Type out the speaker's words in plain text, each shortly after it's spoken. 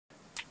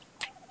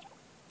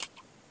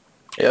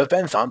You've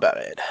been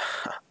sunburied.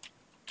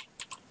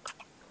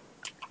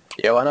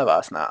 You're one of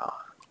us now.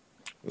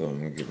 Well, I'm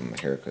gonna give him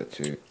a haircut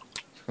too.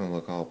 It's gonna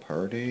look all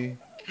pretty.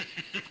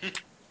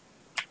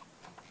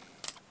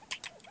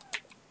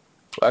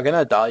 We're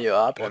gonna doll you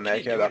up What and can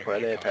make you you do in look your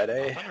really haircut?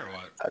 pretty. Nothing or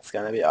what? That's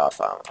gonna be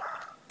awesome.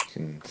 You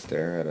can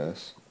stare at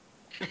us.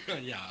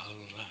 Yeah, other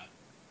than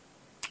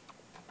that.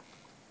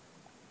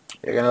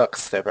 You're gonna look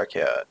super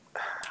cute.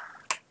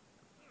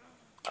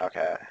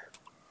 Okay.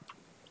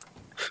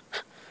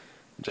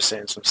 I'm just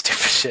saying some stupid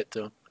shit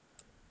to him.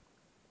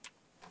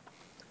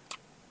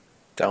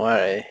 Don't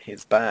worry,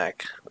 he's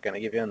back. We're gonna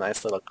give you a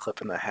nice little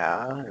clip in the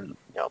hair and,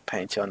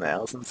 paint your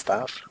nails and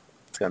stuff.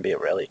 It's gonna be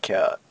really cute.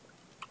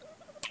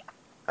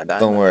 And then,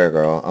 Don't worry,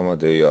 girl. I'm gonna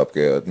do you up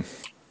good.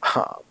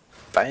 oh,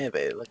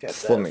 baby, look at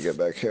Just this. let me get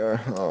back here.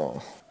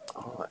 Oh.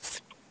 Oh,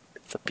 it's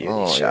a beauty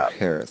Oh, your shop.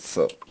 hair is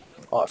so...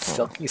 Oh, Oh,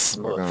 silky we're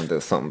smooth. gonna do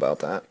something about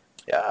that.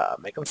 Yeah,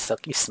 make them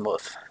silky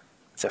smooth.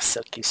 It's a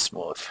silky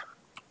smooth.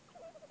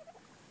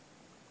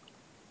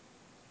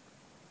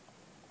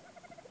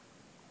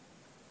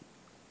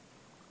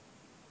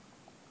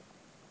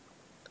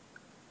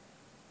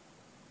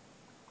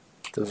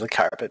 Does the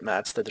carpet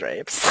match the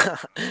drapes?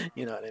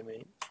 You know what I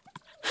mean?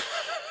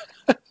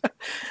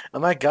 Oh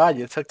my god,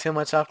 you took too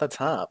much off the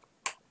top.